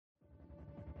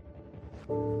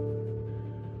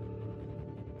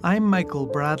I'm Michael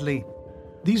Bradley.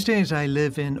 These days I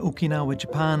live in Okinawa,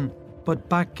 Japan, but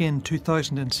back in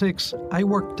 2006 I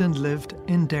worked and lived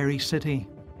in Derry City.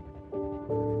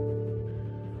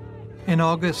 In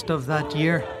August of that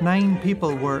year, 9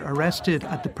 people were arrested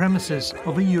at the premises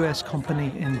of a US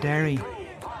company in Derry.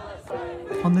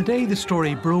 On the day the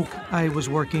story broke, I was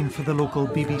working for the local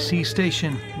BBC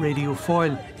station, Radio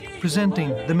Foyle, presenting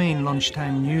the main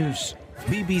lunchtime news.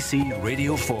 BBC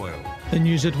Radio Foyle. The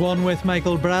news at 1 with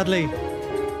Michael Bradley.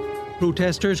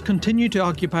 Protesters continue to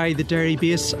occupy the Derry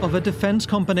base of a defence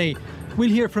company.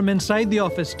 We'll hear from inside the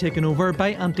office taken over by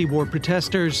anti-war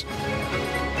protesters.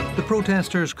 The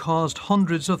protesters caused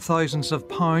hundreds of thousands of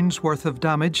pounds worth of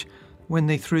damage when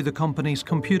they threw the company's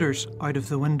computers out of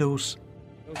the windows.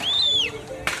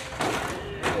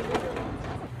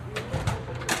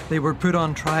 They were put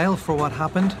on trial for what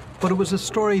happened, but it was a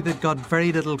story that got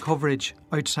very little coverage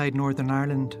outside Northern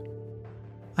Ireland.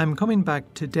 I'm coming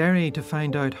back to Derry to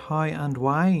find out how and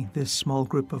why this small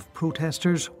group of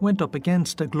protesters went up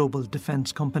against a global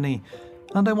defence company.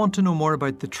 And I want to know more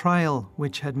about the trial,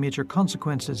 which had major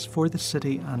consequences for the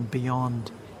city and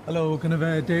beyond. Hello, can I have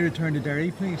a day return to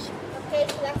Derry, please? Okay,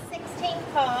 so that's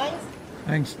 £16.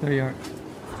 Thanks, there you are.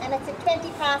 And it's at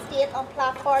 8:20 on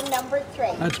platform number 3.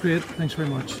 That's great, thanks very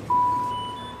much.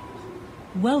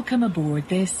 Welcome aboard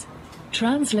this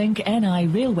TransLink NI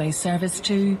railway service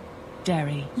to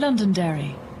Derry,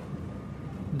 Londonderry.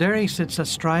 Derry sits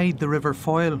astride the River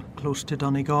Foyle, close to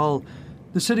Donegal.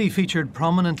 The city featured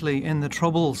prominently in the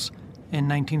Troubles. In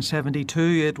 1972,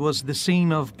 it was the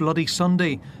scene of Bloody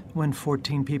Sunday, when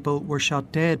 14 people were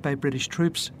shot dead by British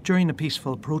troops during a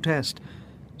peaceful protest.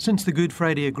 Since the Good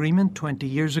Friday Agreement 20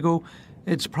 years ago,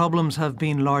 its problems have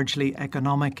been largely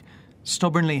economic.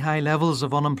 Stubbornly high levels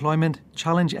of unemployment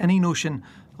challenge any notion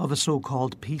of a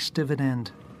so-called peace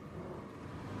dividend.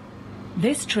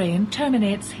 This train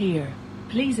terminates here.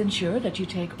 Please ensure that you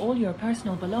take all your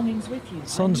personal belongings with you.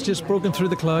 Sun's just broken through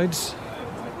the clouds.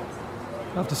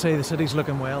 I have to say the city's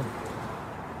looking well.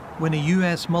 When a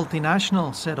US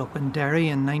multinational set up in Derry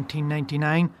in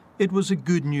 1999, it was a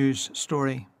good news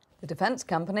story. The defence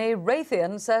company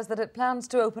Raytheon says that it plans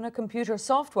to open a computer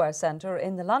software centre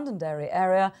in the Londonderry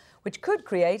area, which could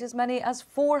create as many as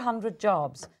 400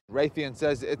 jobs. Raytheon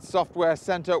says its software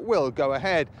centre will go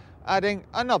ahead, adding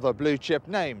another blue-chip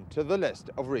name to the list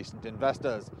of recent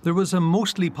investors. There was a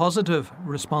mostly positive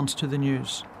response to the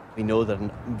news. We know that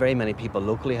very many people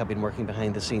locally have been working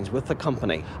behind the scenes with the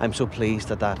company. I'm so pleased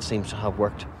that that seems to have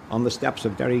worked. On the steps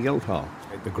of Derry Guildhall,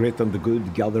 the great and the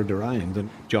good gathered around, and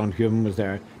John Hume was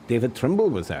there, David Trimble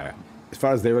was there. As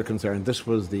far as they were concerned, this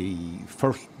was the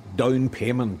first down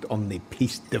payment on the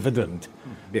peace dividend.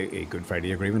 A Good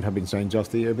Friday Agreement had been signed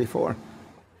just the year before.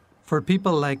 For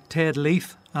people like Ted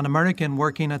Leith, an American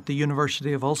working at the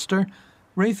University of Ulster,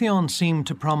 Raytheon seemed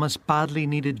to promise badly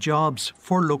needed jobs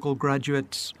for local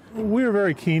graduates. We're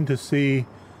very keen to see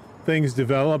things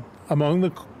develop among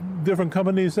the different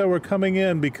companies that were coming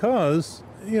in because,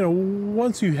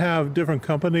 once you have different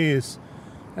companies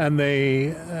and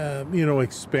they,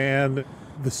 expand,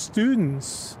 the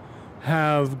students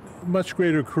have much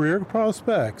greater career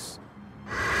prospects.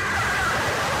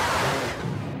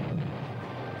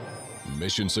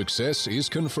 Mission success is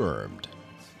confirmed.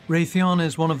 Raytheon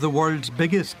is one of the world's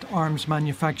biggest arms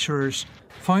manufacturers.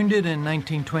 Founded in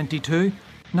 1922,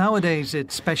 nowadays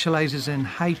it specialises in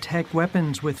high-tech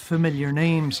weapons with familiar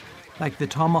names, like the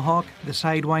Tomahawk, the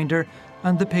Sidewinder,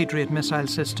 and the Patriot missile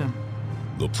system.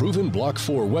 The proven Block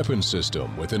 4 weapon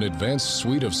system with an advanced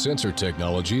suite of sensor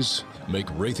technologies make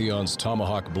Raytheon's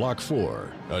Tomahawk Block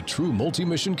 4 a true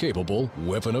multi-mission capable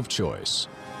weapon of choice.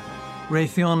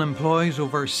 Raytheon employs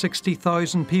over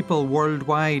 60,000 people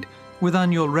worldwide, with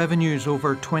annual revenues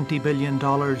over $20 billion.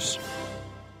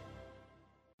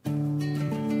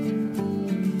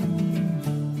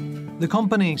 The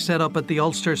company set up at the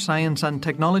Ulster Science and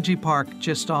Technology Park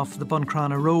just off the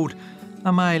Buncrana Road,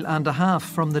 a mile and a half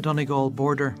from the Donegal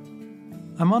border.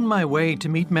 I'm on my way to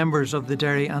meet members of the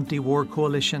Derry Anti-War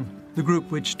Coalition, the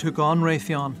group which took on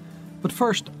Raytheon. But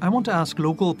first, I want to ask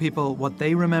local people what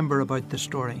they remember about the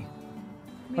story.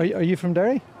 Are you from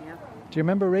Derry? Yeah. Do you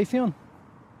remember Raytheon?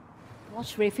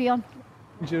 What's Raytheon?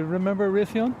 Do you remember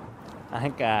Raytheon? I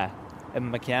think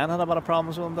McCann had a bit of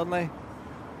problems with him, didn't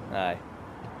he? Aye.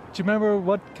 Do you remember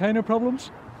what kind of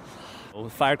problems? Oh,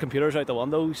 fired computers out the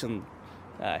windows and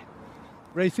aye.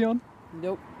 Raytheon?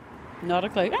 Nope. Not a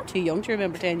clue. I'm too young to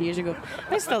remember 10 years ago.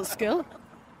 I was still at school.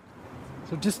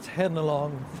 So just heading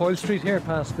along Foyle Street here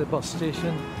past the bus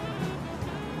station,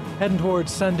 heading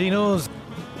towards Sandino's.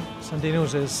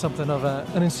 Sandino's is something of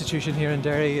an institution here in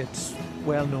Derry. It's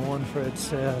well known for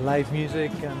its live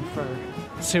music and for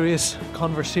serious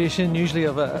conversation, usually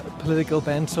of a political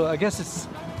bent. So I guess it's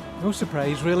no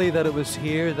surprise really that it was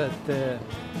here that the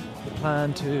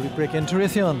plan to break into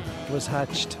Raytheon was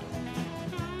hatched.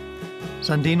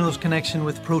 Sandino's connection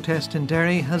with protest in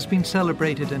Derry has been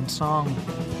celebrated in song.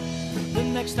 The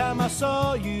next time I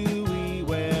saw you, we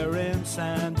were in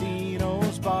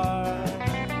Sandino's bar.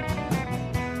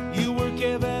 You were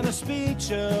giving a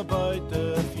speech about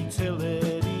the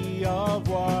futility of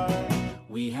war.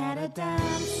 We had a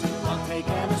dance on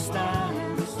taking a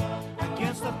stance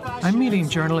against the fascist. I'm meeting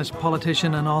journalist,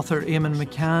 politician and author Eamon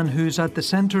McCann, who's at the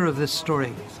centre of this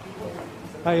story.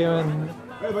 Hi Eamon.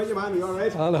 How about you, man? You all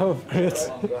right? Hello,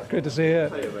 great. Great to see you.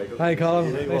 Hi,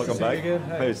 Colin. Hey, nice welcome back. again.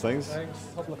 How's things? Thanks.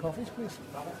 A couple of coffees, please.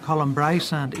 Colin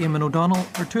Bryce and Eamon O'Donnell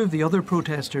are two of the other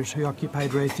protesters who occupied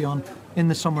Raytheon in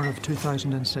the summer of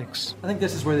 2006. I think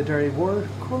this is where the Derry War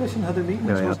Coalition had their meeting.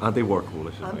 Yeah, anti-war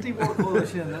coalition. Anti-war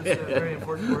coalition, that's a very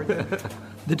important word.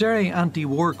 The Derry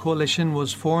Anti-War Coalition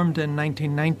was formed in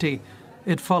 1990.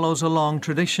 It follows a long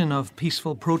tradition of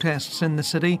peaceful protests in the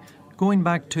city, going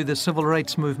back to the civil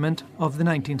rights movement of the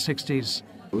 1960s.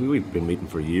 We've been meeting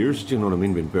for years, do you know what I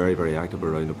mean? Been very, very active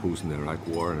around opposing the Iraq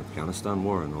War and Afghanistan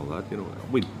War and all that, you know.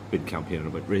 We've been campaigning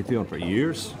about Raytheon for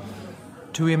years.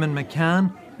 To Eamon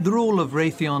McCann, the role of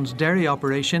Raytheon's Derry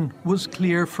operation was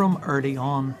clear from early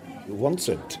on. Once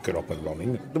it got up and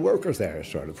running, the workers there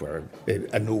sort of were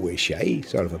in no way shy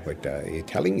sort of about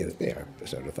telling you that they're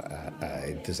sort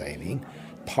of designing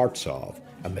parts of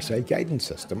a missile guidance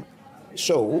system.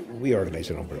 So we organised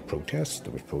a number of protests.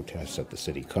 There were protests at the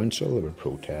City Council, there were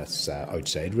protests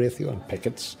outside Raytheon,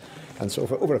 pickets, and so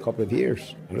for over a couple of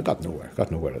years. And it got nowhere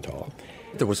at all.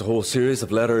 There was a whole series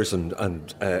of letters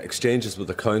and exchanges with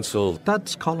the council.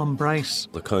 That's Colin Bryce.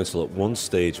 The council at one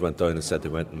stage went down and said they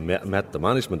went and met the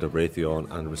management of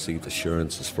Raytheon and received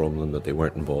assurances from them that they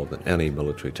weren't involved in any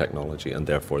military technology, and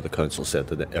therefore the council said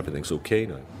that everything's okay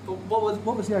now. But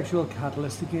what was the actual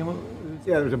catalyst that came up?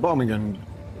 Yeah, there was a bombing in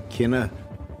Kenya.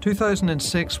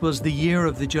 2006 was the year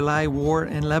of the July war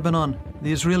in Lebanon.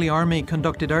 The Israeli army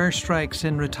conducted airstrikes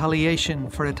in retaliation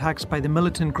for attacks by the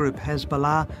militant group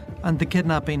Hezbollah and the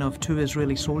kidnapping of 2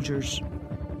 Israeli soldiers.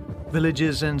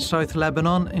 Villages in South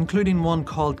Lebanon, including one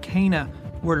called Cana,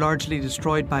 were largely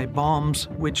destroyed by bombs,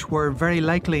 which were very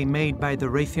likely made by the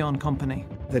Raytheon company.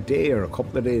 The day or a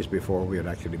couple of days before we had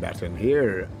actually met in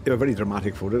here, there were very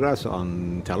dramatic photographs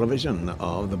on television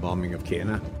of the bombing of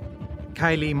Cana.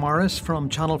 Kylie Morris from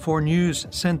Channel 4 News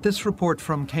sent this report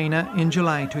from Cana in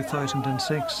July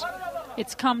 2006.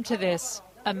 It's come to this,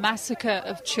 a massacre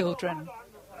of children.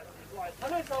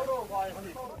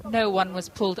 No one was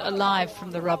pulled alive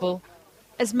from the rubble.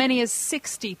 As many as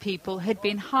 60 people had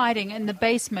been hiding in the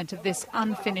basement of this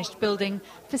unfinished building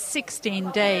for 16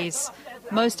 days,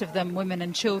 most of them women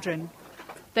and children.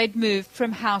 They'd moved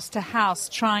from house to house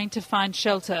trying to find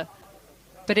shelter.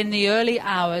 But in the early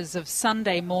hours of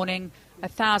Sunday morning, a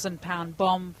 1,000-pound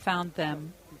bomb found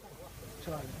them.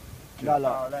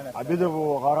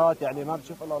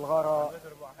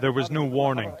 There was no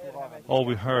warning. All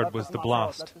we heard was the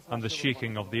blast and the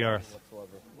shaking of the earth.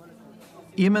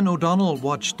 Eamon O'Donnell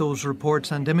watched those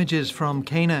reports and images from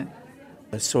Cana.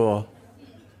 I saw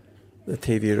the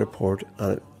TV report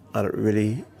and it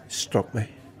really struck me.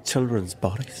 Children's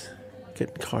bodies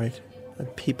getting carried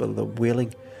and people, the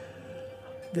wailing,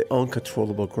 the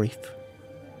uncontrollable grief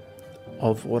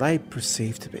of what I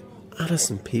perceived to be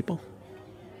innocent people.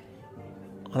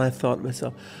 And I thought to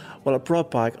myself, well, it brought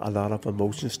back a lot of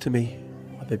emotions to me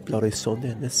about Bloody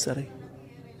Sunday in this city.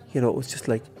 You know, it was just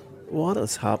like, what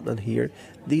is happening here?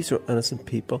 These are innocent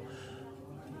people.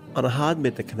 And I had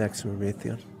made the connection with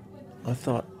Raytheon. I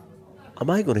thought, am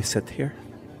I going to sit here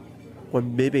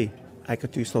when maybe I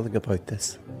could do something about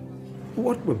this?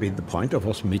 What would be the point of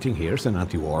us meeting here as an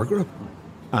anti-war group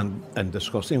and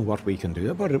discussing what we can do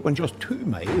about it when just 2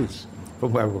 miles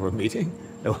from where we were meeting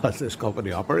there was this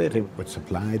company operating which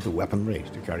supplied the weaponry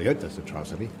to carry out this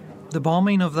atrocity? The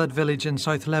bombing of that village in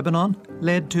South Lebanon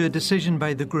led to a decision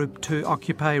by the group to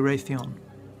occupy Raytheon.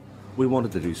 We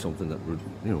wanted to do something that would,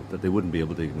 that they wouldn't be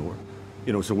able to ignore.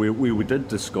 So we did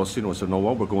discuss, so now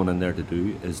what we're going in there to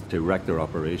do is to wreck their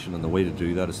operation, and the way to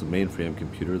do that is the mainframe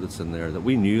computer that's in there that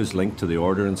we knew is linked to the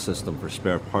ordering system for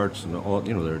spare parts and all,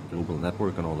 their global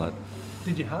network and all that.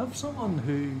 Did you have someone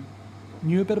who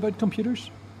knew a bit about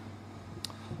computers?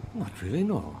 Not really,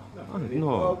 no. No.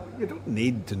 Well, you don't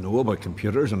need to know about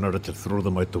computers in order to throw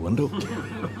them out the window.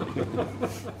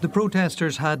 The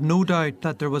protesters had no doubt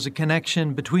that there was a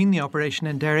connection between the operation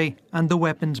in Derry and the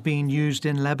weapons being used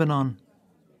in Lebanon.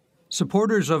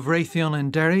 Supporters of Raytheon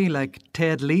in Derry, like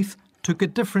Ted Leith, took a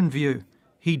different view.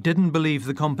 He didn't believe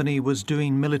the company was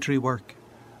doing military work.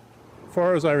 As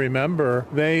far as I remember,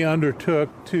 they undertook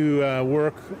to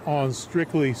work on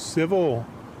strictly civil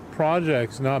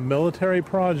projects, not military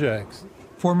projects.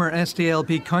 Former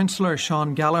SDLP councillor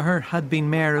Sean Gallagher had been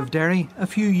mayor of Derry a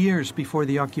few years before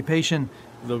the occupation.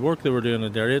 The work they were doing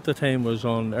in Derry at the time was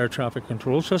on air traffic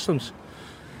control systems.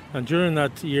 And during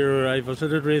that year, I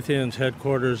visited Raytheon's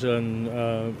headquarters in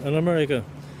America.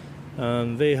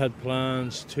 And they had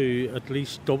plans to at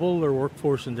least double their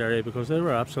workforce in Derry because they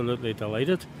were absolutely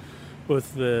delighted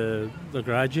with the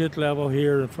graduate level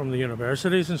here from the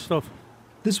universities and stuff.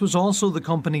 This was also the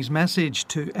company's message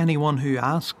to anyone who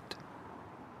asked.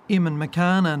 Eamon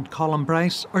McCann and Colin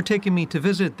Bryce are taking me to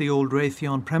visit the old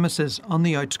Raytheon premises on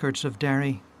the outskirts of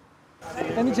Derry.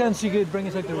 Any chance you could bring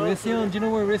us out to Raytheon? Do you know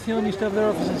where Raytheon used to have their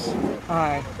offices?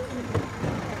 Aye.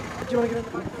 Do you want to get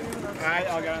in the back? Aye,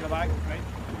 I'll get in the back. Right.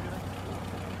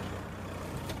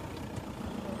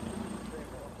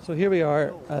 So here we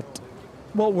are at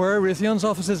what were Raytheon's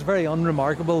offices, very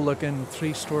unremarkable looking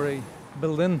 3-storey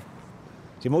building.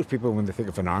 See, most people, when they think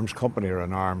of an arms company or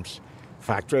an arms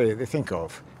factory, they think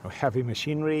of heavy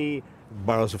machinery,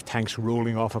 barrels of tanks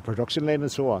rolling off a production line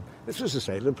and so on. This was a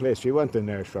silent place. You went in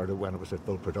there started when it was at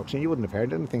full production. You wouldn't have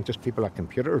heard anything, just people at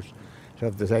computers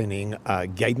sort of designing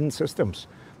guidance systems,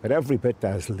 but every bit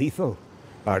as lethal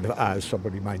or as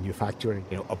somebody manufacturing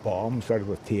a bomb started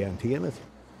with TNT in it.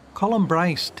 Colin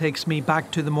Bryce takes me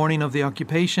back to the morning of the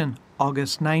occupation,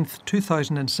 August 9th,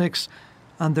 2006,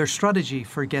 and their strategy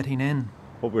for getting in.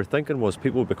 What we were thinking was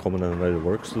people would be coming in and out of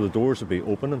work, so the doors would be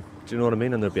opening, do you know what I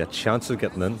mean? And there'd be a chance of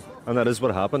getting in. And that is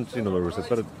what happened. There was a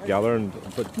bit of gathering,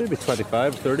 but maybe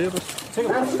 25, 30 of us.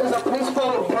 This is a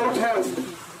peaceful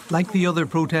protest. Like the other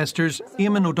protesters,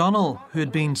 Eamon O'Donnell, who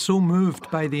had been so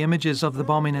moved by the images of the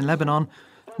bombing in Lebanon,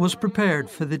 was prepared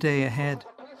for the day ahead.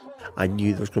 I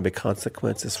knew there was going to be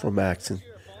consequences for my action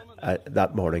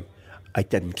that morning. I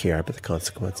didn't care about the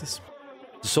consequences.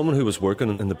 Someone who was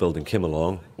working in the building came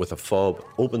along with a fob,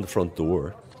 opened the front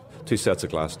door, 2 sets of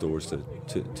glass doors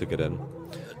to get in.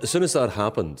 As soon as that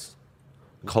happened,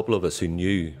 a couple of us who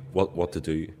knew what to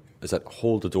do is that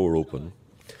hold the door open,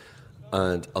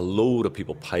 and a load of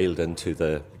people piled into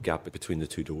the gap between the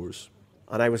 2 doors.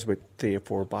 And I was about 3 or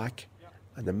 4 back,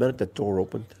 and the minute the door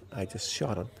opened, I just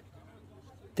shot him.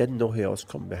 Didn't know who else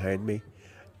coming behind me,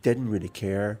 didn't really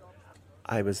care.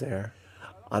 I was there,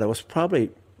 and I was probably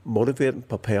motivated and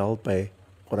propelled by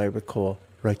what I would call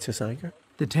righteous anger.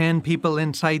 The 10 people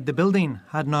inside the building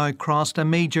had now crossed a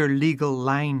major legal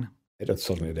line. And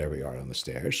suddenly there we are on the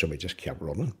stairs, so we just kept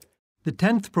running. The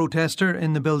 10th protester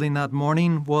in the building that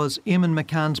morning was Eamon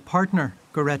McCann's partner,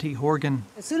 Goretti Horgan.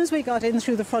 As soon as we got in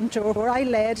through the front door, I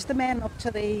led the men up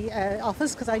to the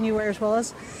office because I knew where it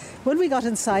was. When we got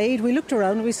inside, we looked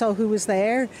around, we saw who was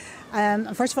there.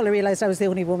 First of all, I realised I was the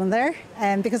only woman there,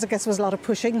 because I guess there was a lot of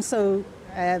pushing, so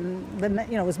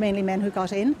it was mainly men who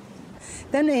got in.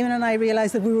 Then Eamon and I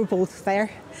realised that we were both there,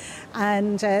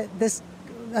 and this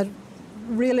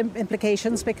real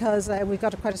implications because we've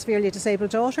got quite a severely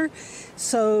disabled daughter,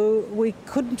 so we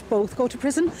couldn't both go to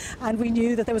prison, and we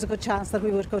knew that there was a good chance that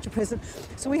we would go to prison.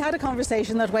 So we had a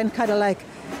conversation that went kind of like,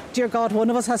 dear God, one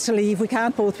of us has to leave, we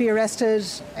can't both be arrested.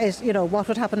 What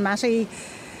would happen, Matty?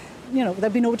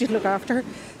 There'd be nobody to look after her.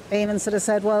 Eamon sort of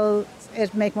said, well,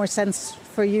 it'd make more sense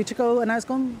for you to go, and I was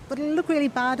going, but it'll look really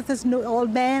bad if there's all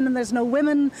men and there's no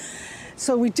women.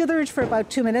 So we dithered for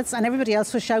about 2 minutes, and everybody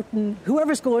else was shouting,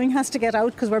 whoever's going has to get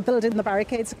out because we're building the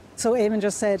barricades. So Eamon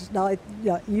just said, no,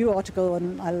 you ought to go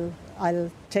and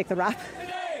I'll take the rap.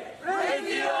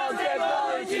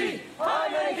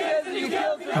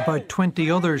 About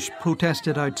 20 others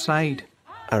protested outside.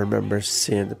 I remember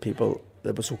saying to people that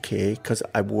it was okay because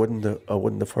I wouldn't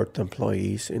have hurt the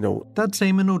employees, That's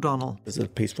Eamon O'Donnell. This is a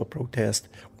peaceful protest.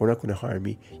 We're not going to harm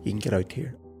you. You can get out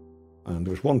here. And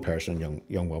there was one person,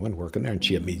 young woman, working there, and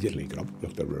she immediately got up,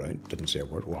 looked around, didn't say a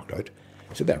word, walked out.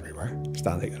 So there we were,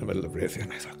 standing in the middle of Raytheon,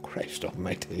 and I thought, Christ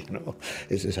almighty,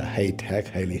 is this a high-tech,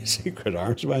 highly secret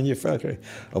arms manufacturer?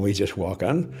 And we just walk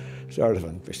in,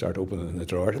 and we start opening the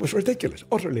drawer. It was ridiculous,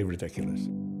 utterly ridiculous.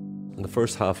 In the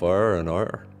first half hour, an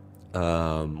hour,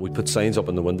 we put signs up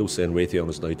in the window saying Raytheon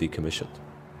is now decommissioned.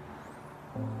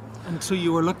 And so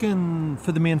you were looking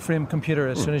for the mainframe computer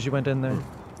as soon as you went in there?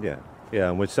 Yeah,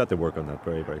 and we set to work on that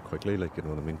very, very quickly,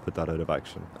 put that out of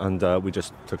action. And we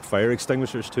just took fire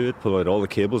extinguishers to it, pulled out all the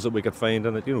cables that we could find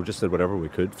in it, just did whatever we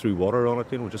could, threw water on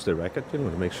it, just to wreck it, to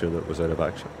make sure that it was out of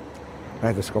action.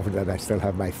 I discovered that I still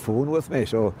have my phone with me,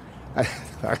 so I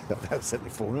was sitting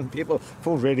phoning people.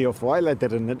 Phoned Radio Foyle, I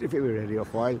did an interview with Radio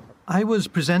Foyle. I was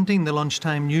presenting the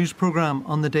lunchtime news programme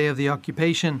on the day of the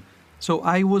occupation, So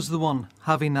I was the one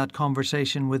having that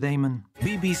conversation with Eamon.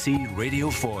 BBC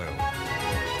Radio Foyle.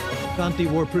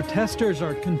 Anti-war protesters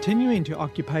are continuing to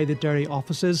occupy the Derry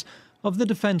offices of the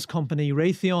defence company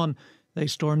Raytheon. They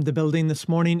stormed the building this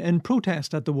morning in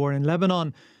protest at the war in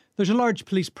Lebanon. There's a large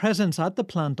police presence at the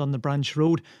plant on the branch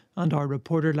road, and our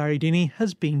reporter Larry Deeney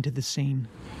has been to the scene.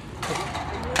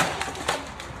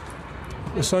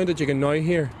 The sound that you can now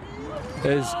hear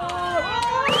is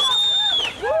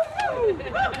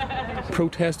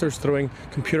protesters throwing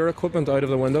computer equipment out of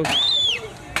the windows.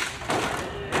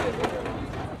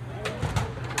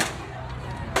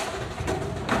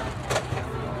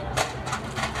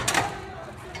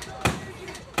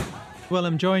 Well,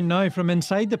 I'm joined now from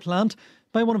inside the plant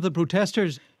by one of the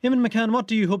protesters. Eamon McCann, what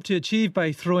do you hope to achieve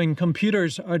by throwing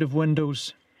computers out of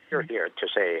windows? You're here to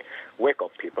say, wake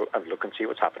up people and look and see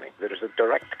what's happening. There is a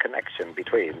direct connection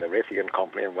between the Raytheon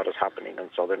company and what is happening in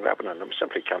southern Lebanon, and we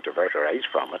simply can't avert our eyes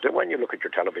from it. And when you look at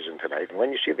your television tonight, and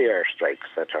when you see the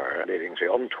airstrikes that are leading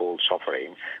to untold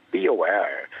suffering, be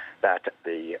aware that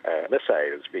the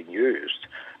missiles being used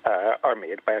are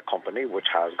made by a company which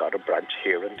has got a branch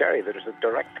here in Derry. There is a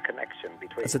direct connection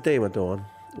between... As the day went on,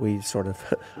 we sort of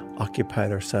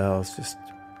occupied ourselves.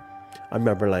 I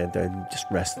remember lying down just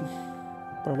resting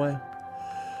for a while.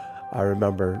 I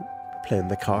remember playing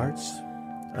the cards,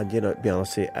 and to be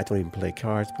honest with you, I don't even play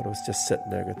cards, but I was just sitting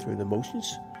there going through the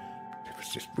motions.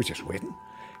 We're just waiting.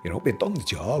 We'd done the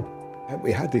job.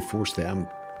 We had to force them.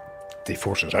 They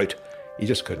forced us out. You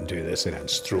just couldn't do this and then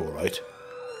stroll out.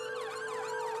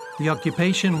 The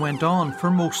occupation went on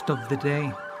for most of the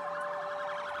day.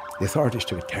 The authorities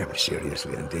took it terribly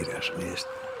seriously indeed, I was amazed.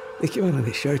 They came in and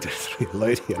they shouted through the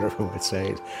loud here from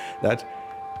outside that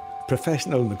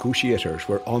professional negotiators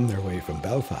were on their way from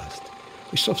Belfast.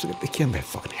 They subsequently came by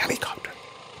fucking helicopter.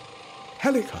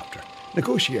 Helicopter.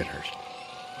 Negotiators.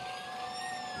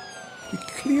 We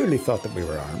clearly thought that we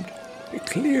were armed. We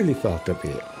clearly thought that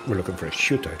we were looking for a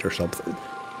shootout or something.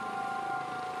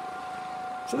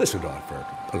 So this went on for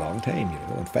a long time,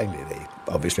 and finally they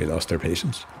obviously lost their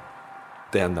patience.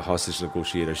 Then the hostage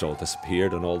negotiators all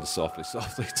disappeared and all the softly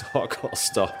talk all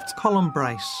stopped. Colin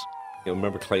Bryce. I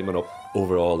remember climbing up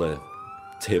over all the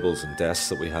tables and desks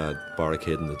that we had,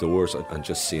 barricading the doors, and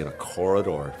just seeing a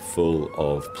corridor full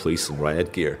of police in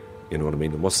riot gear. You know what I mean?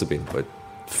 There must have been about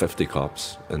 50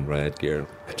 cops in riot gear.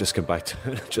 I just came back to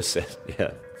it and just said,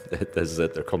 yeah, this is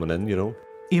it, they're coming in,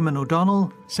 Eamon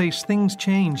O'Donnell says things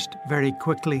changed very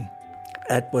quickly.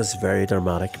 It was very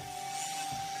dramatic.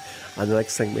 And the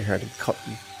next thing we heard him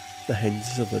cutting the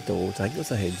hinges of the doors. I think it was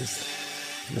the hinges.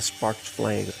 And the sparks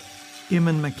flying.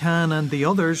 Eamon McCann and the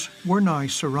others were now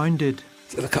surrounded.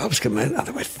 So the cops came in, and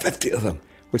there were 50 of them,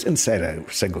 which inside a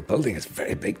single building is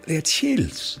very big. They had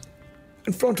shields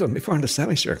in front of them. They formed a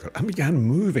semicircle and began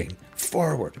moving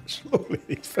forward slowly.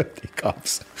 These 50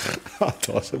 cops. I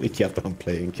thought we kept on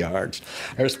playing cards.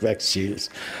 Airspec shields,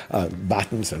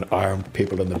 batons and armed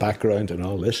people in the background and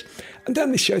all this. And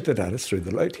then they shouted at us through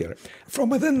the loud here from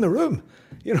within the room.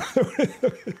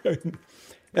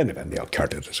 And then they all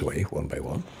carted us away one by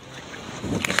one.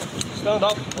 Stand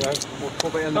up.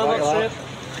 Stand up straight.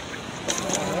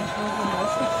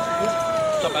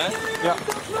 Stop,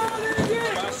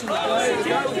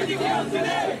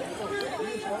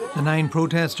 The 9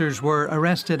 protesters were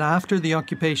arrested after the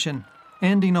occupation,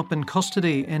 ending up in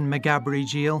custody in Magabry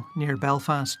Jail near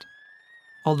Belfast.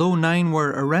 Although 9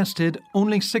 were arrested,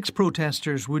 only 6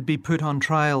 protesters would be put on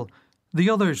trial. The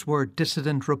others were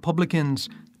dissident Republicans,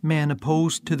 men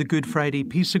opposed to the Good Friday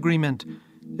Peace Agreement.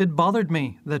 It bothered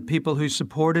me that people who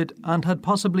supported and had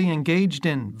possibly engaged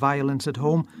in violence at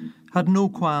home had no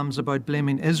qualms about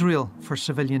blaming Israel for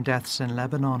civilian deaths in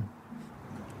Lebanon.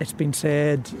 It's been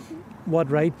said, what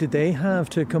right did they have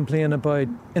to complain about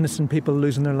innocent people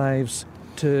losing their lives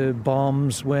to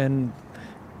bombs when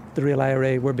the real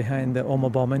IRA were behind the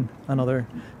Omagh bombing and other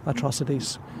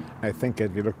atrocities? I think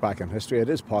if you look back in history, it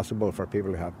is possible for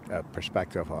people to have a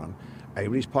perspective on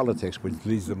Irish politics, which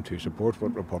leads them to support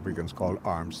what Republicans call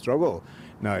armed struggle.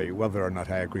 Now, whether or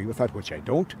not I agree with that, which I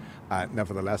don't,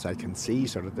 nevertheless I can see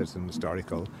sort of there's an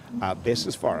historical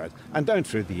basis for it. And down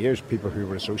through the years, people who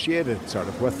were associated sort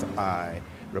of with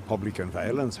Republican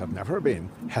violence have never been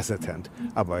hesitant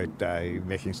about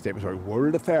making statements about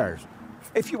world affairs.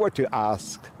 If you were to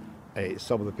ask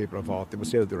some of the people involved, they would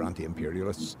say that they're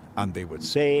anti-imperialists, and they would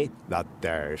say that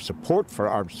their support for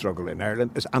armed struggle in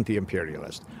Ireland is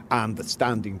anti-imperialist, and that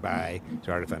standing by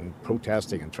sort of and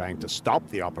protesting and trying to stop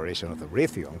the operation of the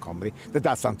Raytheon company,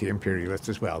 that's anti-imperialist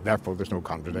as well. Therefore, there's no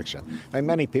contradiction. Now,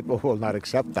 many people will not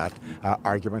accept that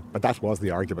argument, but that was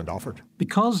the argument offered.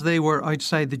 Because they were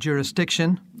outside the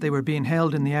jurisdiction, they were being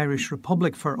held in the Irish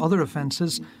Republic for other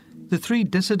offences, the three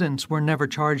dissidents were never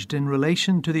charged in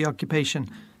relation to the occupation,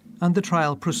 and the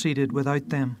trial proceeded without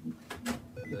them.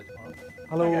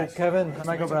 Hello, Kevin. I'm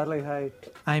Michael Bradley. Hi.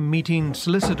 I'm meeting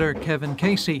solicitor Kevin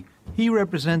Casey. He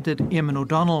represented Eamon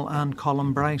O'Donnell and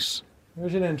Colin Bryce.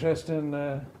 Here's an interesting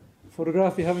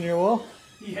photograph you have on your wall.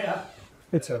 Yeah.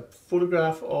 It's a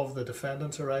photograph of the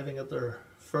defendants arriving at their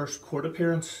first court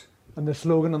appearance. And the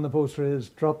slogan on the poster is,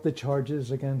 "Drop the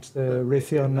charges against the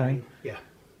Raytheon 9." Yeah.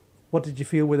 What did you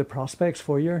feel were the prospects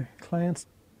for your clients?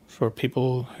 For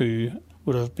people who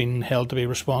would have been held to be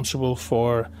responsible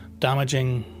for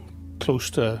damaging close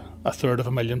to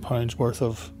 £250,000 worth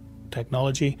of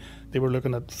technology, they were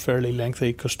looking at fairly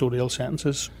lengthy custodial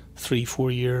sentences, 3-4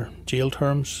 year jail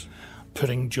terms.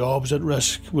 Putting jobs at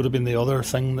risk would have been the other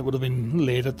thing that would have been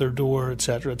laid at their door,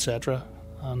 etc., etc.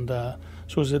 And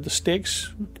so the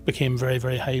stakes became very,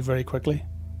 very high very quickly.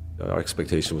 Our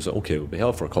expectation was, okay, we'll be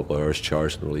held for a couple of hours,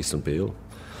 charged and released on bail.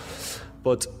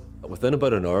 But within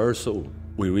about an hour or so,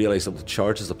 we realised that the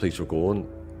charges the police were going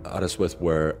at us with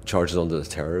were charges under the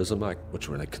Terrorism Act, which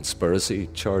were like conspiracy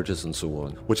charges and so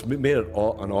on, which made it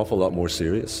an awful lot more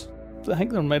serious. I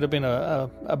think there might have been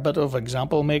a bit of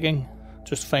example making,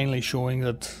 just finally showing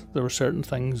that there were certain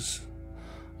things,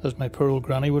 as my poor old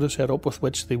granny would have said, up with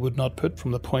which they would not put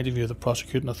from the point of view of the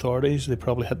prosecuting authorities. They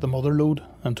probably hit the mother load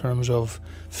in terms of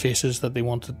faces that they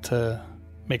wanted to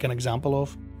make an example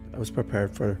of. I was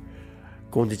prepared for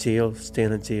going to jail,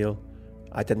 staying in jail.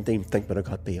 I didn't even think when I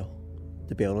got bail,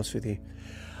 to be honest with you.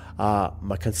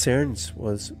 My concerns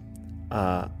was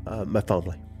my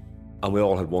family. And we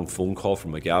all had one phone call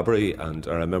from McGabbery, and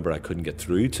I remember I couldn't get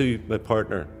through to my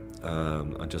partner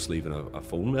and just leaving a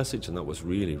phone message, and that was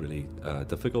really, really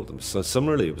difficult. So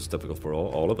similarly, it was difficult for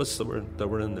all of us that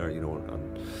were in there, you know,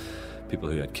 and people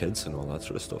who had kids and all that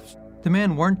sort of stuff. The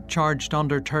men weren't charged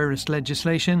under terrorist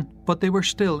legislation, but they were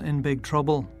still in big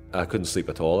trouble. I couldn't sleep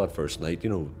at all that first night, you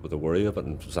know, with the worry of it,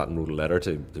 and sat and wrote a letter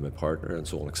to my partner and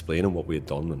so on, explaining what we had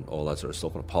done and all that sort of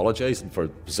stuff, and apologising for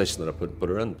the position that I put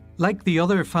her in. Like the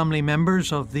other family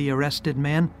members of the arrested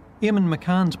men, Eamon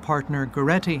McCann's partner,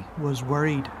 Goretti, was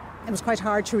worried. It was quite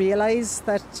hard to realise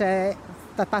that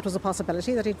that was a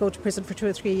possibility, that he'd go to prison for 2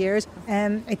 or 3 years.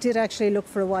 It did actually look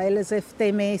for a while as if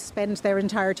they may spend their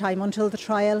entire time until the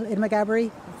trial in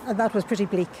McGabbery, and that was pretty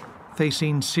bleak.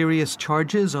 Facing serious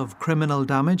charges of criminal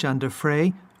damage and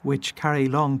affray, which carry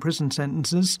long prison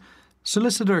sentences,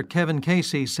 solicitor Kevin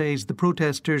Casey says the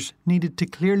protesters needed to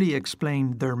clearly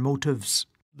explain their motives.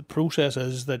 The process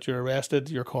is that you're arrested,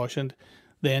 you're cautioned,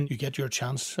 then you get your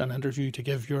chance, an interview, to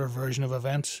give your version of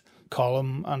events.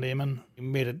 Colin and Eamon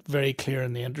made it very clear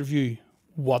in the interview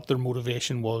what their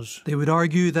motivation was. They would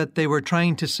argue that they were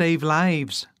trying to save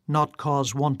lives, not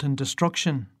cause wanton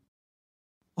destruction.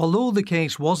 Although the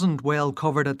case wasn't well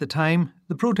covered at the time,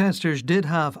 the protesters did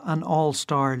have an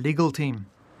all-star legal team.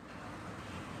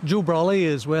 Joe Brawley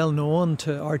is well known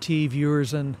to RTE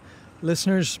viewers and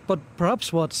listeners, but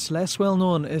perhaps what's less well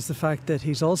known is the fact that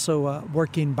he's also a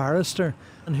working barrister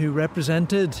and who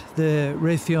represented the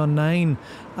Raytheon 9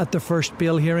 at the first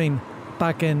bail hearing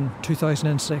back in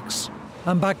 2006.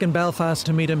 I'm back in Belfast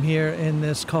to meet him here in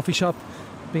this coffee shop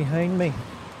behind me.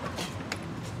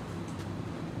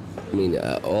 I mean,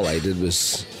 all I did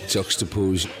was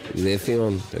juxtapose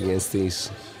Raytheon against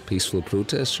these peaceful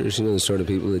protesters, you know, the sort of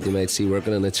people that you might see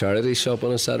working in a charity shop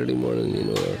on a Saturday morning, you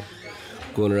know, or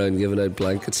going around giving out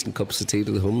blankets and cups of tea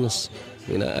to the homeless.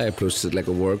 I mean, I approached it like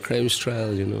a war crimes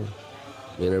trial, you know.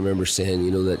 I mean, I remember saying,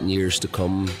 you know, that in years to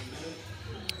come,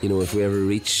 you know, if we ever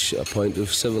reach a point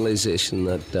of civilization,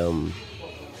 that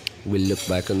we'll look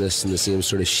back on this in the same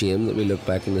sort of shame that we look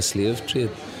back in the slave trade.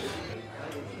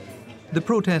 The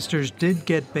protesters did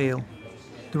get bail.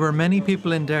 There were many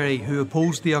people in Derry who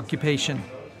opposed the occupation.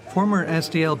 Former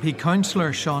SDLP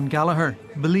councillor Sean Gallagher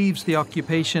believes the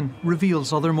occupation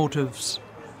reveals other motives.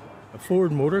 A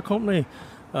Ford Motor Company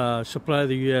supply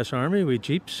the US Army with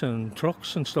jeeps and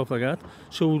trucks and stuff like that.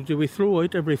 So do we throw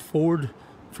out every Ford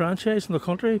franchise in the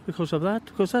country because of that?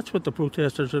 Because that's what the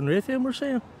protesters in Raytheon were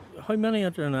saying. How many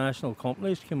international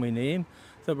companies can we name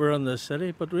that were in this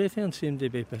city? But Raytheon seemed to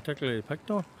be particularly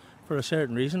picked on for a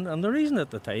certain reason. And the reason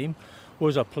at the time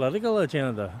was a political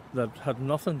agenda that had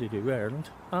nothing to do with Ireland,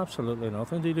 absolutely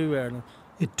nothing to do with Ireland.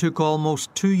 It took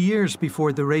almost 2 years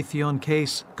before the Raytheon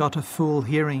case got a full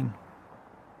hearing.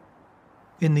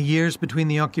 In the years between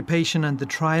the occupation and the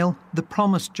trial, the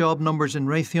promised job numbers in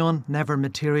Raytheon never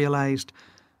materialised.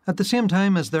 At the same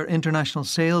time as their international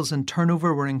sales and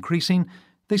turnover were increasing,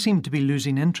 they seemed to be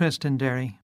losing interest in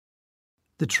Derry.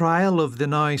 The trial of the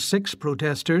now 6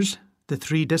 protesters, the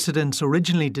 3 dissidents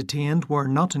originally detained were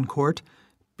not in court,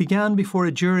 began before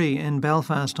a jury in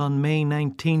Belfast on May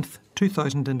 19,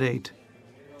 2008.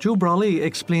 Joe Brawley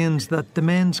explains that the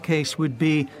men's case would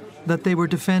be that they were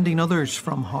defending others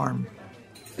from harm.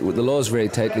 The law is very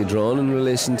tightly drawn in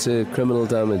relation to criminal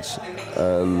damage,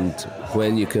 and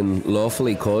when you can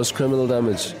lawfully cause criminal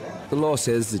damage, the law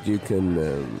says that you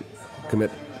can commit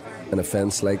an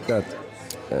offence like that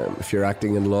if you're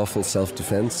acting in lawful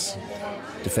self-defence,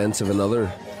 defence of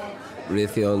another.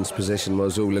 Raytheon's position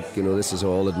was, oh look, this is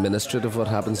all administrative what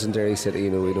happens in Derry City,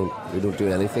 we don't do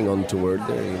anything untoward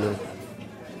there,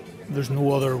 There's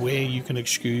no other way you can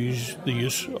excuse the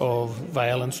use of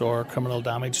violence or criminal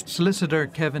damage. Solicitor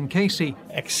Kevin Casey.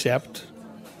 Except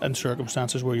in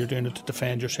circumstances where you're doing it to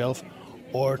defend yourself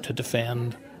or to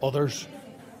defend others.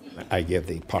 I gave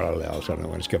the parallels when I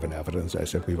was given evidence. I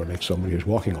said we were like somebody who's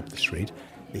walking up the street.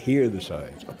 They hear the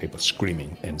sounds of people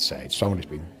screaming inside. Somebody's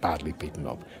been badly beaten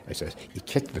up. I says, he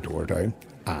kicked the door down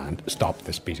and stopped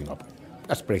this beating up.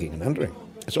 That's breaking and entering.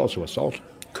 It's also assault.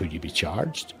 Could you be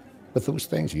charged with those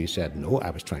things? You said, no, I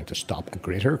was trying to stop a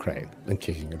greater crime than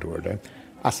kicking a door down.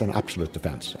 That's an absolute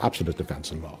defence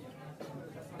in law.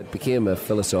 It became a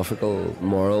philosophical,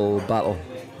 moral battle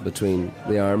between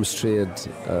the arms trade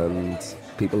and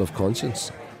people of conscience.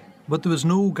 But there was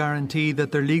no guarantee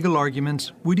that their legal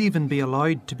arguments would even be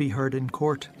allowed to be heard in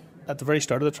court. At the very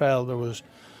start of the trial, there was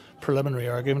preliminary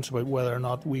arguments about whether or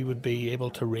not we would be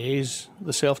able to raise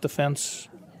the self-defence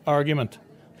argument.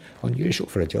 Unusual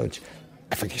for a judge.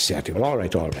 I think he said to him, all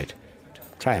right,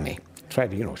 try me. Try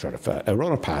to,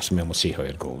 run it past me and we'll see how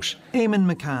it goes.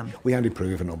 Eamon McCann. We had to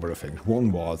prove a number of things.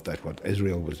 One was that what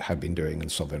Israel had been doing in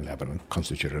southern Lebanon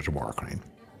constituted a war crime.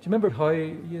 Do you remember how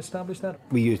you established that?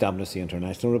 We used Amnesty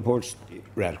International reports,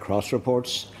 Red Cross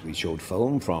reports. We showed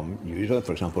film from Newsweek,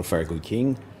 for example, Fergal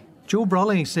King. Joe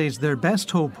Brawley says their best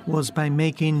hope was by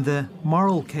making the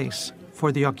moral case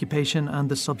for the occupation and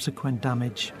the subsequent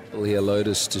damage. He allowed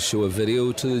us to show a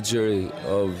video to the jury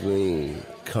of the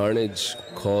carnage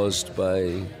caused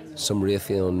by some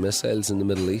Raytheon missiles in the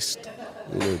Middle East.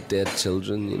 Dead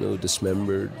children,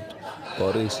 dismembered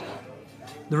bodies.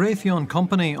 The Raytheon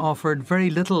company offered very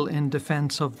little in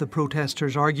defence of the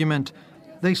protesters' argument.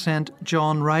 They sent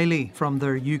John Riley from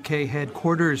their UK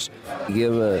headquarters. He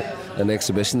gave an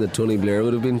exhibition that Tony Blair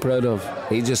would have been proud of.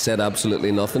 He just said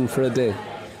absolutely nothing for a day.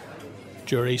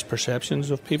 Jury's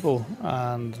perceptions of people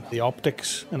and the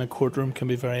optics in a courtroom can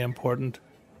be very important.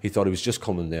 He thought he was just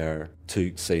coming there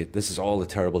to say, this is all the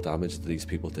terrible damage that these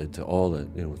people did to all the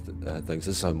things.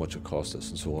 This is how much it cost us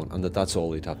and so on. And that's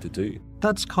all he'd have to do.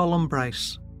 That's Colin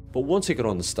Bryce. But once he got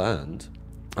on the stand,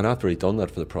 and after he'd done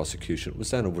that for the prosecution, it was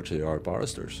then over to our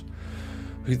barristers,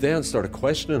 who then started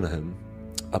questioning him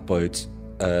about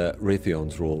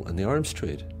Raytheon's role in the arms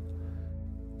trade.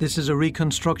 This is a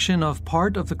reconstruction of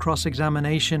part of the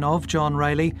cross-examination of John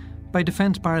Riley by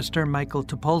defence barrister Michael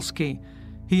Topolsky.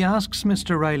 He asks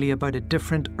Mr. Riley about a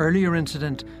different earlier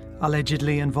incident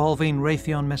allegedly involving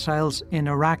Raytheon missiles in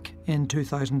Iraq in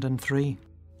 2003.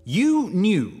 You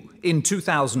knew in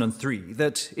 2003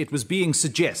 that it was being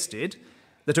suggested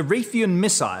that a Raytheon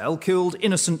missile killed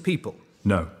innocent people.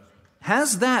 No.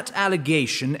 Has that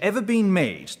allegation ever been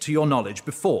made to your knowledge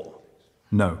before?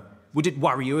 No. Would it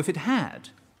worry you if it had?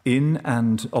 In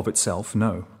and of itself,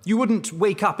 no. You wouldn't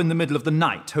wake up in the middle of the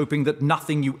night hoping that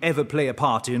nothing you ever play a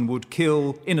part in would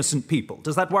kill innocent people.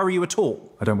 Does that worry you at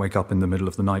all? I don't wake up in the middle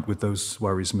of the night with those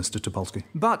worries, Mr. Topolsky.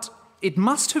 But it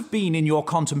must have been in your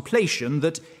contemplation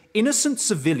that innocent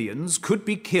civilians could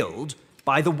be killed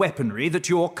by the weaponry that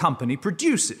your company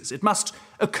produces. It must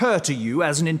occur to you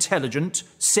as an intelligent,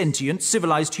 sentient,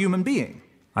 civilized human being.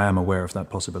 I am aware of that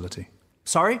possibility.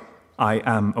 Sorry? I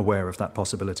am aware of that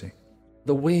possibility.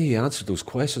 The way he answered those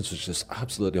questions was just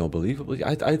absolutely unbelievable.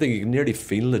 I think you can nearly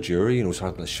feel the jury,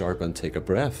 having a sharp intake of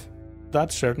breath.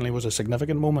 That certainly was a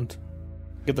significant moment.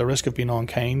 At the risk of being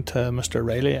unkind to Mr.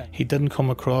 Riley, he didn't come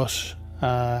across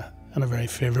in a very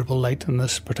favourable light in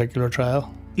this particular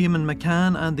trial. Eamon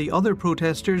McCann and the other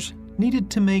protesters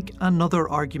needed to make another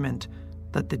argument,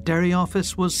 that the Derry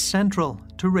office was central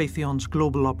to Raytheon's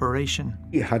global operation.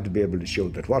 You had to be able to show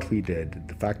that what we did at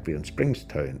the factory in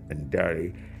Springstown in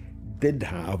Derry did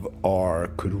have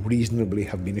or could reasonably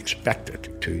have been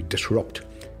expected to disrupt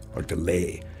or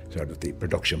delay sort of the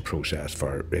production process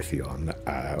for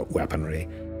Raytheon weaponry.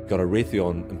 Got a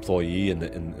Raytheon employee in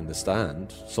the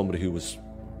stand, somebody who was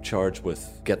charged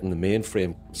with getting the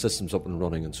mainframe systems up and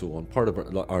running and so on. Part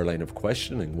of our line of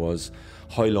questioning was,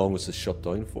 how long was this shut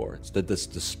down for? Did this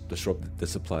disrupt the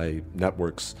supply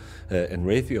networks in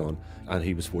Raytheon? And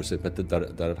he was forced to admit that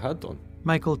it had done.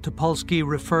 Michael Topolsky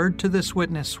referred to this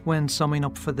witness when summing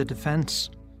up for the defence.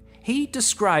 He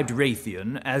described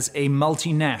Raytheon as a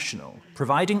multinational,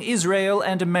 providing Israel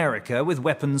and America with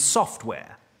weapons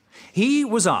software. He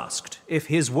was asked if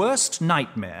his worst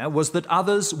nightmare was that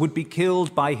others would be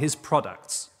killed by his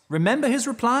products. Remember his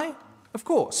reply? Of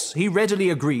course, he readily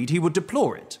agreed he would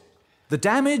deplore it. The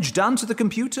damage done to the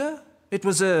computer? It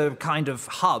was a kind of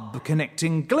hub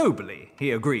connecting globally,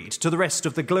 he agreed, to the rest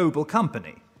of the global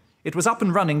company. It was up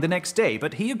and running the next day,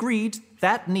 but he agreed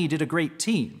that needed a great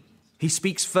team. He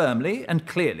speaks firmly and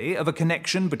clearly of a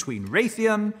connection between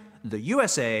Raytheon, the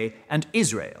USA, and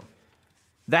Israel.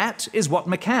 That is what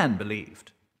McCann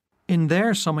believed. In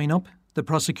their summing up, the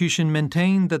prosecution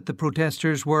maintained that the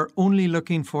protesters were only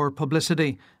looking for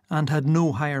publicity and had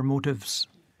no higher motives.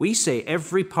 We say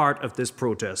every part of this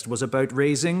protest was about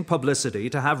raising publicity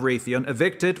to have Raytheon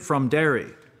evicted from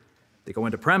Derry. They go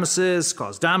into premises,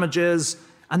 cause damages,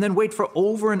 and then wait for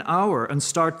over an hour and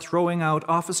start throwing out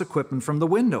office equipment from the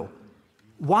window.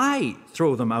 Why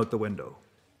throw them out the window?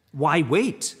 Why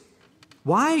wait?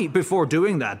 Why, before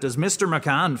doing that, does Mr.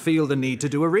 McCann feel the need to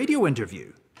do a radio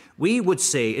interview? We would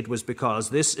say it was because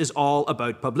this is all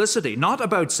about publicity, not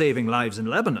about saving lives in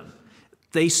Lebanon.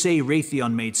 They say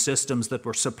Raytheon made systems that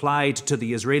were supplied to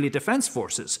the Israeli Defense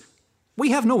Forces.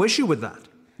 We have no issue with that.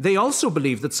 They also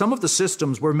believe that some of the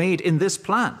systems were made in this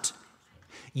plant.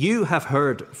 You have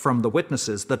heard from the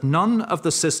witnesses that none of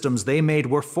the systems they made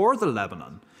were for the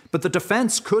Lebanon, but the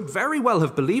defense could very well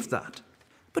have believed that.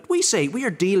 But we say we are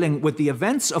dealing with the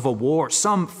events of a war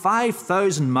some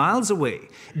 5,000 miles away.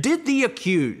 Did the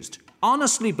accused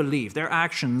honestly believe their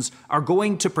actions are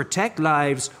going to protect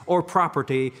lives or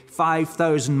property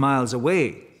 5,000 miles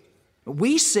away?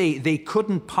 We say they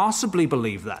couldn't possibly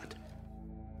believe that.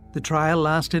 The trial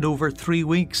lasted over 3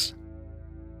 weeks.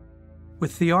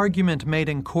 With the argument made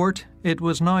in court, it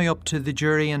was now up to the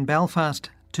jury in Belfast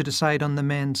to decide on the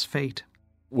men's fate.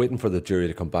 Waiting for the jury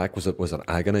to come back was an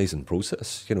agonising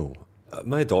process.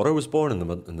 My daughter was born in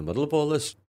the middle of all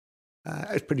this.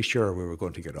 I was pretty sure we were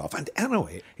going to get off. And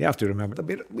anyway, you have to remember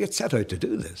that we had set out to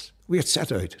do this. We had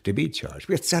set out to be charged.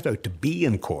 We had set out to be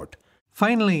in court.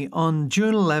 Finally, on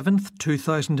June 11th,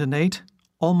 2008,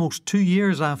 almost 2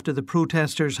 years after the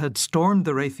protesters had stormed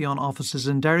the Raytheon offices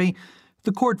in Derry,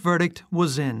 the court verdict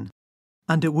was in.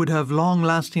 And it would have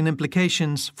long-lasting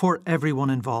implications for everyone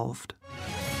involved.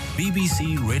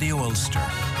 BBC Radio Ulster.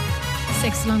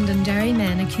 6 Londonderry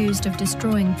men accused of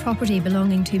destroying property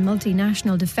belonging to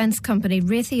multinational defence company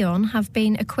Raytheon have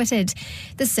been acquitted.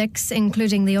 The 6,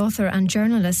 including the author and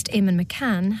journalist Eamon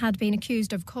McCann, had been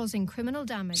accused of causing criminal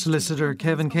damage. Solicitor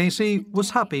Kevin Casey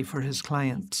was happy for his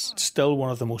clients. It's still one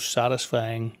of the most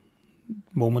satisfying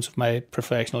moments of my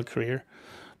professional career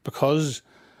because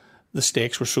the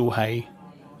stakes were so high.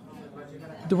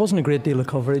 There wasn't a great deal of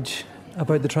coverage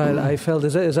about the trial, I felt.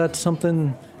 Is that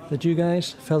something that you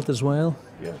guys felt as well?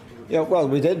 Yeah, well,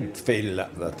 we did feel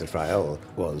that the trial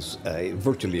was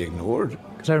virtually ignored.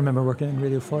 Because I remember working in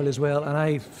Radio Foyle as well, and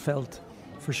I felt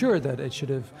for sure that it should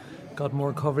have got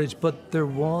more coverage, but there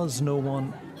was no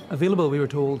one available, we were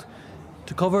told,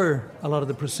 to cover a lot of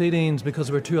the proceedings because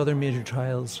there were 2 other major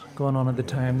trials going on at the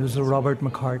time. There was the Robert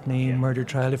McCartney murder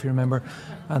trial, if you remember,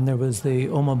 and there was the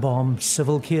Oma bomb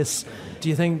civil case. Do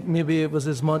you think maybe it was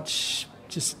as much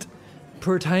just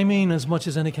poor timing as much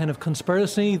as any kind of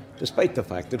conspiracy? Despite the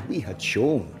fact that we had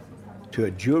shown to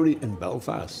a jury in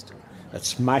Belfast that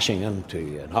smashing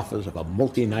into an office of a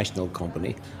multinational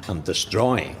company and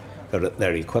destroying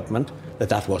their equipment,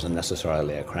 that wasn't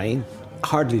necessarily a crime.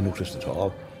 Hardly noticed at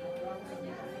all.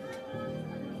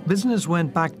 Business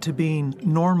went back to being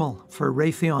normal for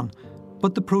Raytheon,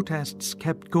 but the protests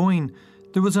kept going.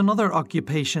 There was another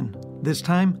occupation, this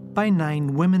time by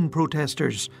 9 women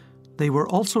protesters. They were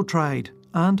also tried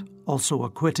and also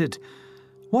acquitted.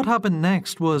 What happened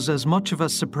next was as much of a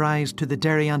surprise to the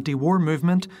Derry anti-war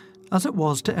movement as it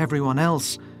was to everyone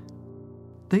else.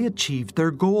 They achieved their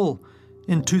goal.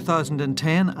 In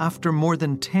 2010, after more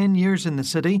than 10 years in the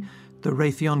city, the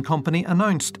Raytheon company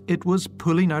announced it was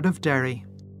pulling out of Derry.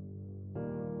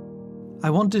 I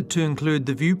wanted to include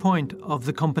the viewpoint of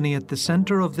the company at the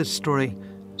centre of this story,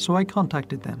 so I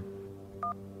contacted them.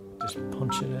 Just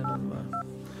punch it in on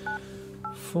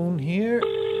my phone here.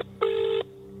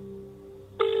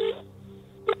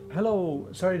 Hello,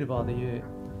 sorry to bother you.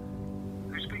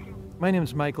 Who's speaking? My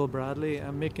name's Michael Bradley.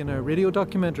 I'm making a radio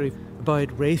documentary about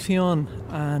Raytheon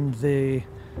and the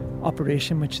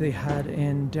operation which they had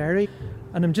in Derry.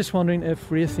 And I'm just wondering if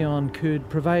Raytheon could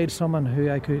provide someone who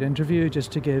I could interview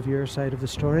just to give your side of the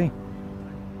story.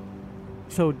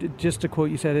 So just to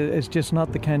quote, you said it's just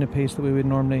not the kind of piece that we would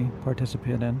normally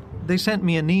participate in. They sent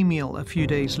me an email a few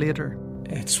days later.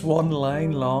 It's one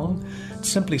line long. It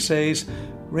simply says,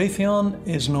 Raytheon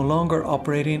is no longer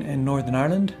operating in Northern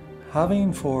Ireland,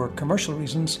 having, for commercial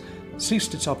reasons,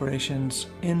 ceased its operations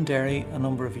in Derry a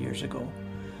number of years ago.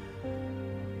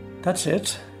 That's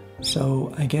it.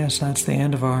 So I guess that's the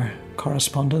end of our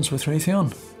correspondence with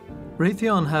Raytheon.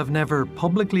 Raytheon have never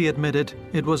publicly admitted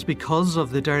it was because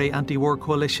of the Derry anti-war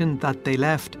coalition that they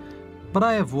left. But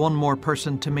I have one more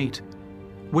person to meet.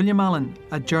 William Allen,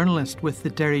 a journalist with the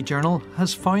Derry Journal,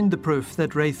 has found the proof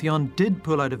that Raytheon did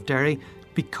pull out of Derry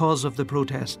because of the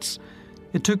protests.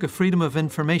 It took a Freedom of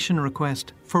Information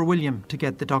request for William to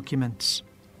get the documents.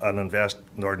 An Invest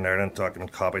Northern Ireland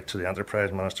document copied to the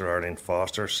Enterprise Minister Arlene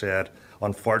Foster said,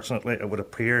 unfortunately, it would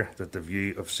appear that the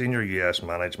view of senior US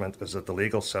management is that the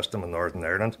legal system in Northern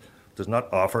Ireland does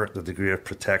not offer the degree of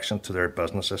protection to their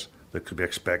businesses that could be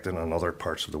expected in other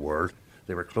parts of the world.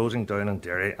 They were closing down in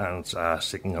Derry and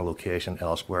seeking a location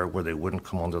elsewhere where they wouldn't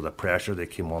come under the pressure they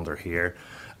came under here,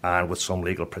 and with some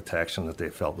legal protection that they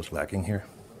felt was lacking here.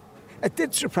 It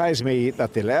did surprise me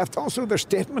that they left. Also, their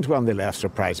statement when they left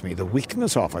surprised me. The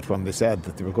weakness of it when they said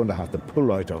that they were going to have to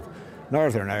pull out of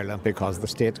Northern Ireland because the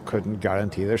state couldn't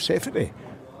guarantee their safety.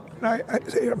 Now,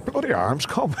 your bloody arms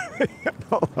come.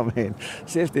 I mean,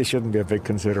 safety shouldn't be a big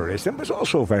consideration. It was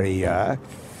also very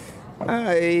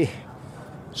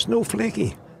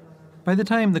snowflakey. By the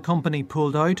time the company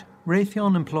pulled out,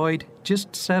 Raytheon employed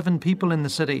just 7 people in the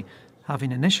city,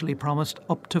 having initially promised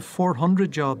up to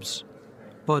 400 jobs.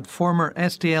 But former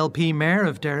SDLP Mayor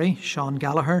of Derry, Sean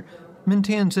Gallagher,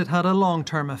 maintains it had a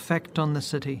long-term effect on the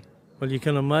city. Well, you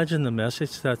can imagine the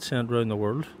message that sent around the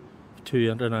world to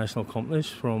international companies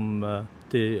from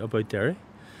about Derry.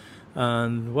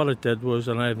 And what it did was,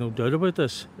 and I have no doubt about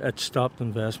this, it stopped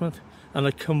investment. And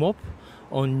it came up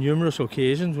on numerous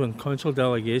occasions when council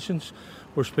delegations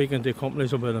were speaking to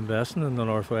companies about investing in the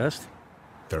Northwest.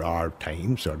 There are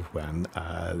times sort of when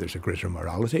there's a greater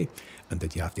morality, and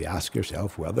that you have to ask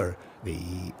yourself whether the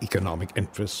economic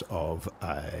interests of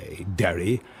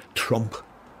Derry trump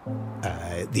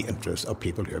the interests of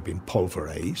people who are being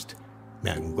pulverised,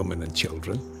 men, women and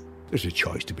children. There's a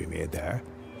choice to be made there.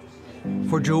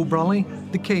 For Joe Brawley,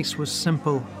 the case was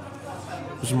simple.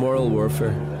 It was moral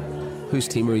warfare. Whose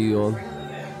team are you on?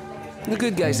 The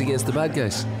good guys against the bad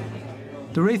guys.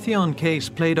 The Raytheon case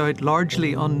played out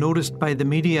largely unnoticed by the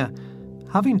media.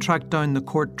 Having tracked down the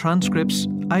court transcripts,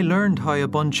 I learned how a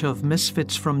bunch of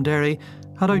misfits from Derry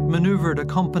had outmanoeuvred a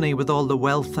company with all the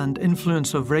wealth and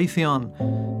influence of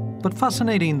Raytheon. But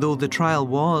fascinating though the trial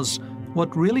was,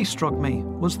 what really struck me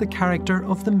was the character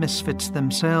of the misfits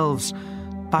themselves.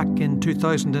 Back in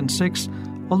 2006,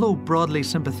 although broadly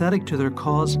sympathetic to their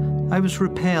cause, I was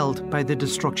repelled by the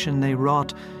destruction they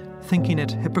wrought, thinking it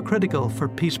hypocritical for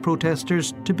peace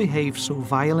protesters to behave so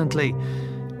violently.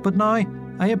 But now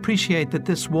I appreciate that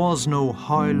this was no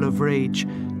howl of rage.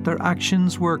 Their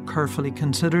actions were carefully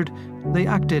considered. They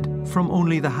acted from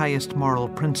only the highest moral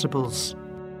principles.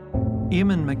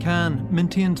 Eamon McCann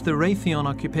maintains the Raytheon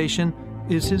occupation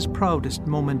is his proudest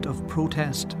moment of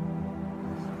protest.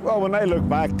 Well, when I look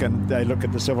back and I look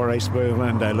at the civil rights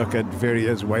movement, I look at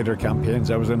various wider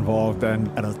campaigns I was involved in,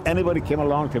 and if anybody came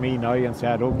along to me now and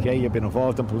said, OK, you've been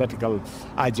involved in political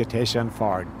agitation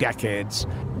for decades,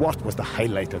 what was the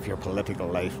highlight of your political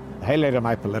life? The highlight of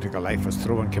my political life was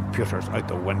throwing computers out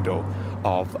the window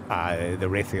of the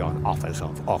Raytheon office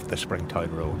off the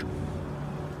Springtown Road.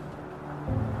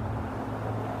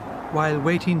 While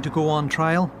waiting to go on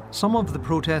trial, some of the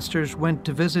protesters went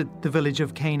to visit the village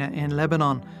of Cana in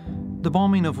Lebanon, the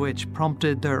bombing of which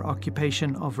prompted their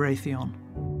occupation of Raytheon.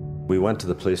 We went to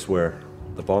the place where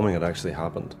the bombing had actually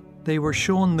happened. They were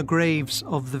shown the graves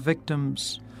of the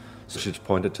victims. So she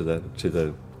pointed to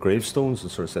the gravestones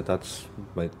and sort of said, that's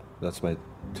my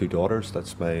 2 daughters,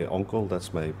 that's my uncle,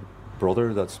 that's my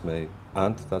brother, that's my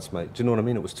aunt, that's my... Do you know what I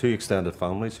mean? It was 2 extended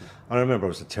families. And I remember it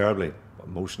was a terribly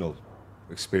emotional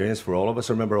experience for all of us.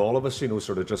 I remember all of us,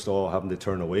 sort of just all having to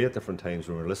turn away at different times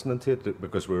when we were listening to it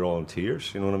because we were all in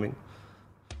tears, you know what I mean?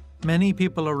 Many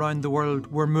people around the world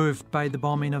were moved by the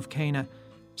bombing of Cana.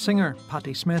 Singer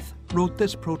Patti Smith wrote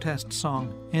this protest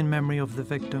song in memory of the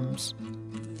victims.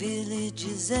 The village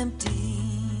is empty,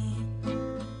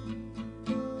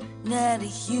 not a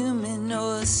human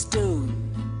or a stone.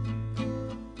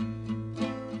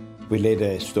 We laid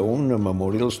a stone, a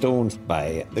memorial stone,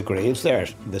 by the graves there.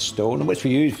 The stone, which we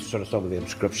used sort of some of the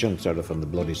inscriptions sort of from the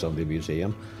Bloody Sunday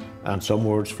Museum, and some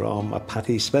words from a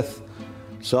Patti Smith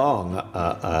song.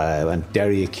 And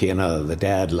Derry, Cana, the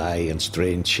dead lie in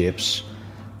strange shapes.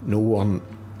 No one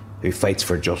who fights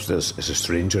for justice is a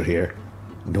stranger here.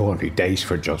 No one who dies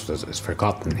for justice is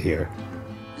forgotten here.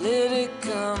 Let it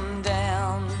come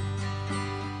down.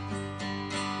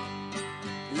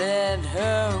 Let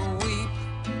her weep.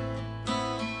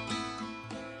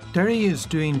 Derry is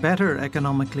doing better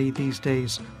economically these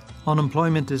days.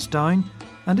 Unemployment is down,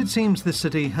 and it seems the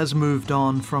city has moved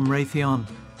on from Raytheon.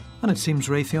 And it seems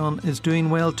Raytheon is doing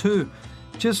well too.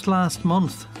 Just last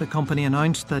month, the company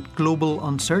announced that global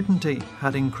uncertainty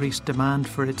had increased demand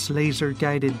for its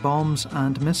laser-guided bombs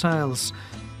and missiles.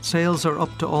 Sales are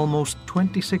up to almost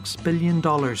 $26 billion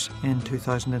in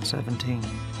 2017.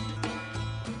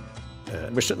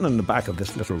 We're sitting in the back of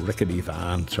this little rickety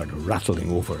van, sort of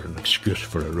rattling over an excuse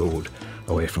for a road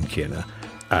away from Cana.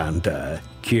 And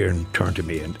Kieran turned to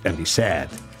me and he said,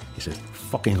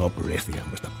 fucking up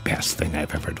Raytheon was the best thing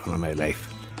I've ever done in my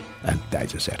life. And I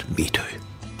just said, me too.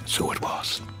 So it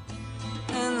was.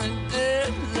 And the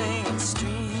dead lane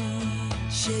strange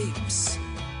shapes.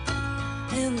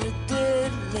 And the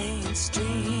dead lane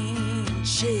strange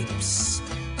shapes.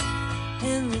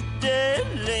 And the dead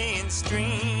lane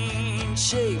strange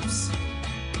shapes.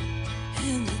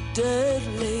 And the dead